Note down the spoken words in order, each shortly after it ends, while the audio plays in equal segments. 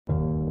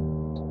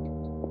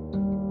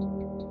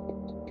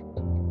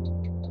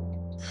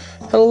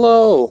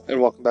Hello, and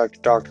welcome back to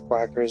Dr.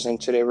 Quackers,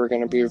 and today we're going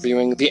to be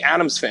reviewing The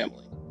Addams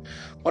Family,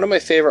 one of my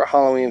favorite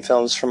Halloween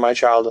films from my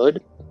childhood,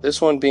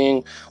 this one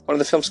being one of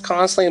the films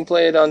constantly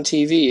played on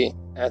TV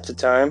at the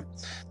time.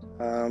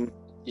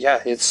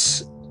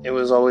 It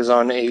was always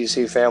on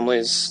ABC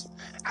Families,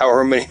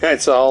 however many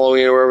nights of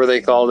Halloween or whatever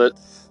they called it.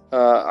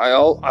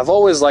 I've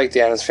always liked The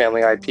Addams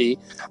Family IP.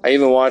 I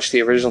even watched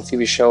the original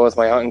TV show with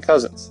my aunt and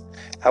cousins.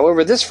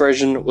 However, this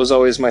version was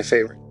always my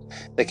favorite.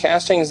 The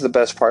casting is the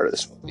best part of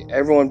this movie.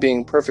 Everyone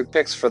being perfect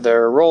picks for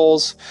their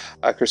roles.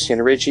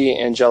 Christina Ricci,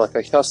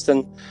 Angelica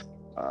Huston,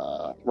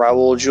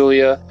 Raul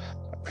Julia,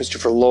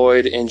 Christopher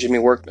Lloyd, and Jimmy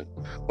Workman.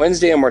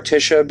 Wednesday and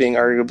Morticia being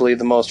arguably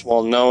the most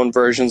well-known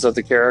versions of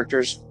the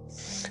characters.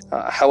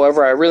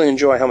 However, I really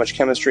enjoy how much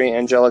chemistry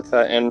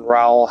Angelica and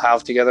Raul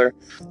have together.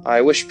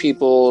 I wish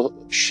people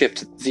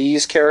shipped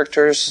these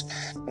characters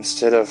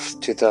instead of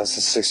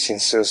 2016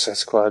 Suicide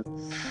Squad.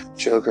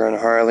 Joker and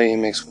Harley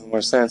makes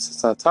more sense.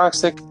 It's not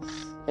toxic.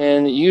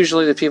 And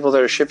usually the people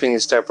that are shipping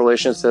these type of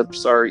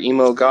relationships are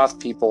emo goth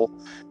people.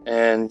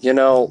 And,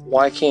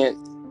 why can't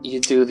you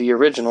do the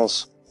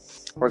originals?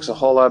 Works a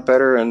whole lot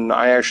better, and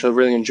I actually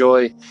really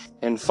enjoy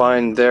and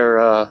find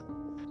their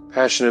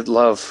passionate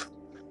love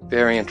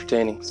very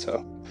entertaining.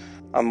 So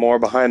I'm more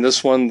behind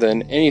this one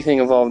than anything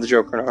involving the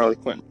Joker and Harley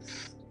Quinn.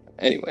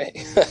 Anyway,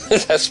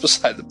 that's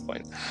beside the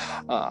point.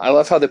 I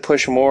love how they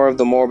push more of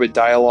the morbid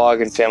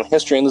dialogue and family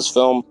history in this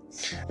film.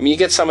 I mean, you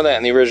get some of that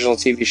in the original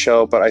TV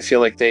show, but I feel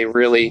like they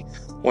really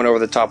went over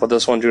the top with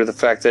this one due to the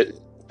fact that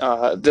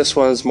this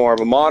one's more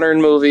of a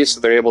modern movie, so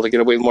they're able to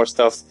get away with more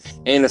stuff,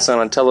 and it's not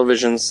on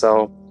television,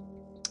 so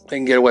they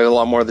can get away with a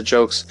lot more of the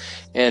jokes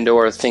and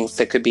or things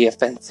that could be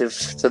offensive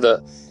to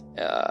the...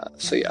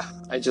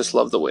 I just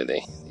love the way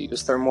they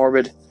use their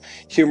morbid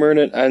humor in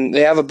it, and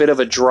they have a bit of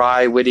a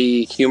dry,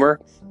 witty humor,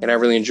 and I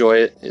really enjoy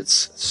it.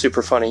 It's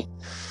super funny.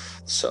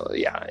 So,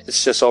 yeah,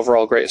 it's just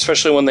overall great,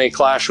 especially when they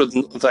clash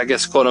with I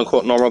guess,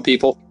 quote-unquote, normal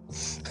people.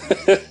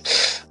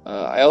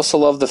 I also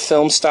love the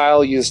film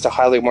style used to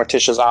highlight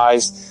Morticia's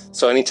eyes.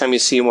 So anytime you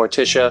see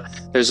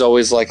Morticia, there's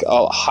always like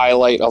a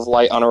highlight of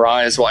light on her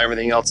eyes while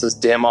everything else is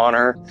dim on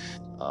her.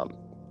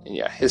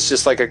 It's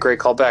just like a great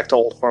callback to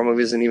old horror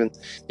movies and even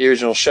the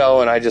original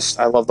show, and I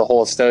love the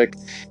whole aesthetic.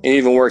 It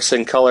even works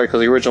in color because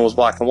the original was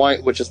black and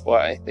white, which is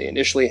why they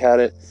initially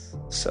had it.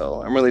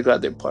 So I'm really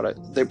glad they brought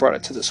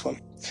it to this one.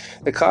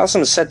 The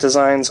costume set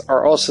designs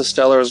are also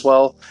stellar as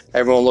well.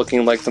 Everyone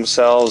looking like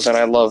themselves, and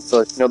I love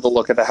the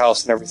look of the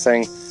house and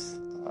everything.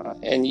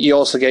 And you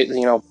also get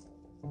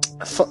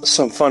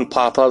some fun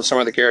pop-ups. Some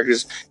of the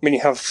characters. I mean,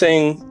 you have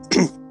Thing,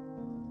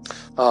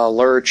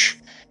 Lurch.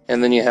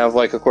 And then you have,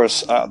 of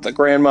course, the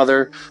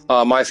grandmother.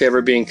 My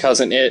favorite being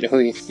Cousin It, who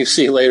you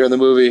see later in the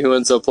movie, who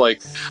ends up,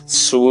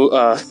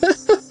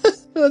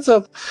 ends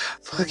up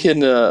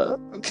fucking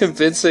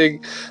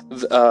convincing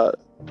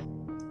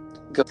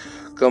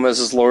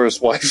Gomez's lawyer's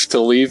wife to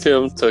leave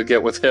him, to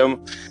get with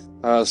him.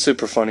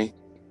 Super funny.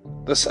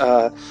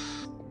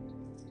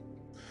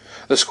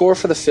 The score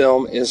for the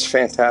film is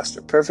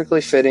fantastic,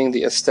 perfectly fitting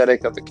the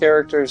aesthetic of the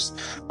characters.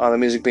 The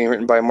music being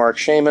written by Mark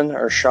Shaman,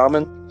 I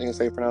think is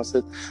how you pronounce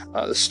it.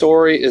 The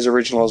story is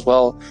original as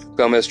well.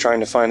 Gomez trying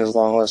to find his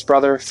long-lost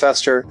brother,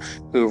 Fester,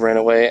 who ran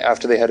away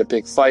after they had a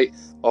big fight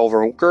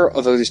over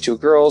these two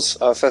girls.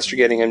 Fester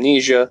getting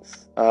amnesia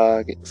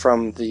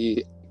from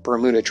the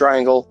Bermuda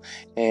Triangle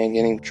and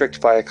getting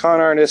tricked by a con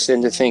artist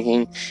into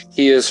thinking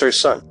he is her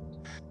son.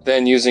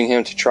 Then using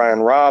him to try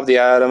and rob the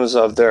Addams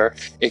of their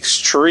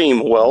extreme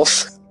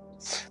wealth.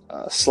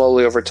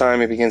 Slowly over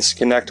time, he begins to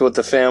connect with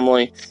the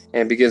family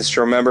and begins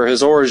to remember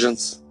his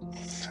origins.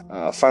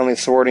 Finally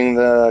thwarting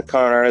the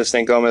con artist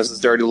and Gomez's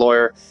dirty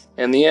lawyer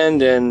in the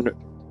end, and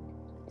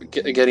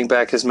getting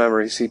back his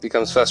memories. He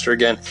becomes Fester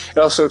again. It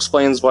also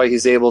explains why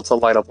he's able to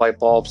light up light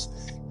bulbs.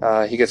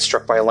 He gets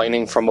struck by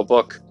lightning from a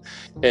book,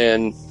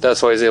 and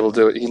that's why he's able to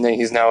do it.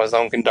 He's now his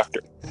own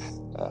conductor.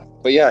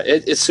 But yeah,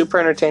 it's super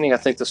entertaining. I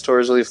think the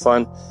story is really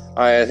fun.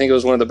 I think it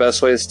was one of the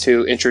best ways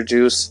to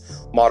introduce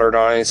modern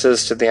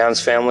audiences to the Addams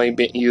Family,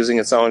 using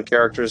its own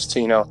characters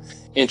to,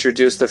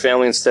 introduce the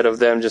family instead of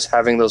them just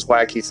having those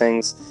wacky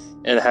things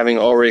and having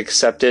already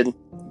accepted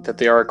that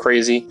they are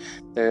crazy.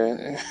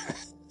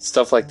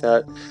 Stuff like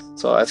that.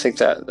 So I think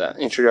that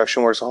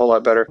introduction works a whole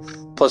lot better.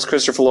 Plus,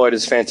 Christopher Lloyd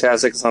is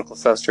fantastic as Uncle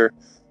Fester.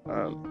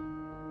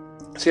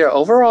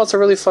 Overall, it's a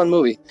really fun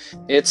movie.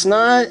 It's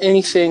not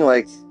anything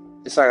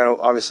it's not going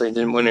to, obviously, it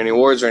didn't win any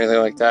awards or anything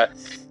like that,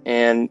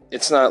 and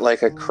it's not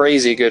like a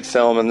crazy good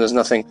film, and there's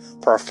nothing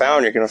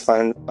profound you're going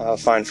to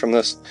find from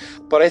this,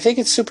 but I think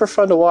it's super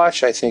fun to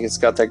watch. I think it's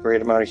got that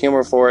great amount of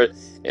humor for it.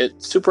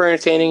 It's super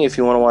entertaining if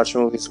you want to watch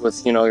movies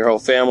with, your whole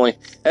family.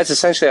 That's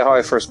essentially how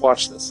I first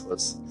watched this,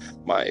 was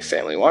my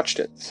family watched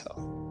it,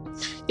 so...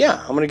 Yeah,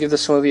 I'm going to give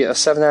this movie a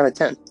 7 out of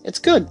 10. It's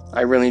good.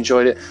 I really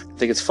enjoyed it. I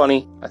think it's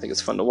funny. I think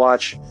it's fun to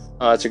watch.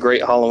 It's a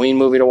great Halloween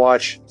movie to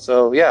watch.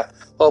 So, yeah,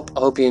 I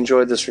hope you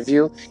enjoyed this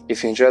review.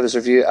 If you enjoyed this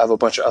review, I have a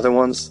bunch of other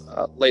ones.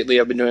 Lately,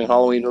 I've been doing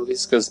Halloween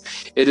movies because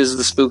it is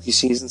the spooky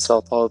season, so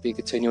I'll probably be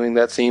continuing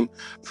that theme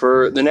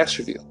for the next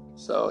review.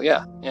 So So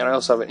yeah, and I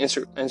also have an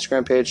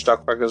Instagram page,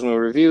 Talk About Movie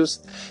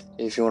Reviews.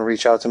 If you want to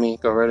reach out to me,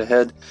 go right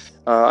ahead.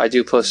 I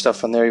do post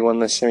stuff on there you want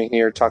to listen to me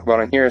here, talk about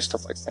on here,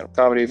 stuff like stand-up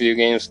comedy, video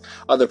games,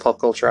 other pop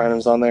culture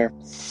items on there.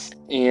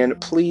 And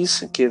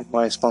please give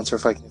my sponsor,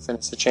 Viking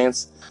Fitness, a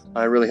chance.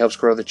 It really helps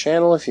grow the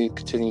channel if you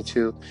continue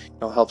to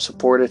help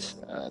support it.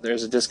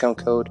 There's a discount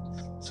code.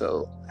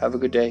 So have a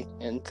good day,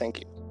 and thank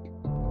you.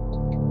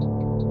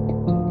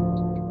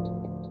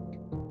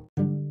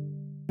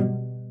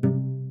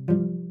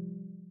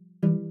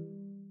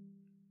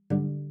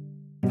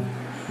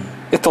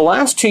 If the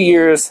last 2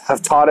 years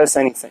have taught us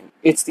anything,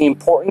 it's the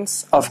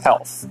importance of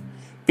health.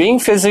 Being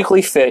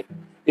physically fit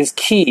is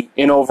key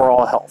in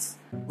overall health.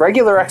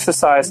 Regular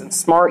exercise and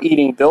smart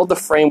eating build the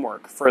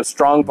framework for a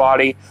strong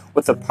body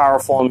with a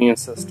powerful immune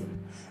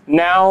system.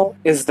 Now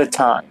is the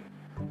time.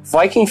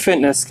 Viking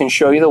Fitness can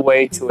show you the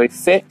way to a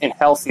fit and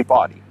healthy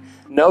body.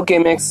 No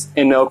gimmicks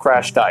and no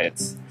crash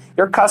diets.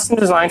 Your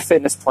custom-designed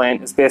fitness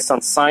plan is based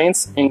on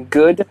science and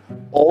good,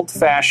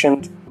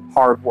 old-fashioned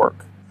hard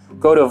work.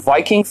 Go to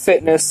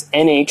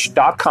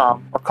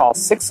VikingFitnessNH.com or call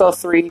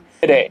 603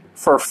 today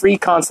for a free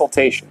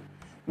consultation.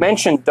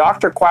 Mention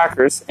Dr.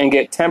 Quackers and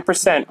get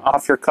 10%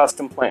 off your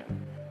custom plan.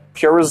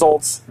 Pure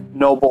results,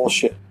 no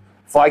bullshit.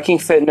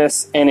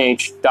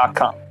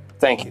 VikingFitnessNH.com.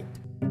 Thank you.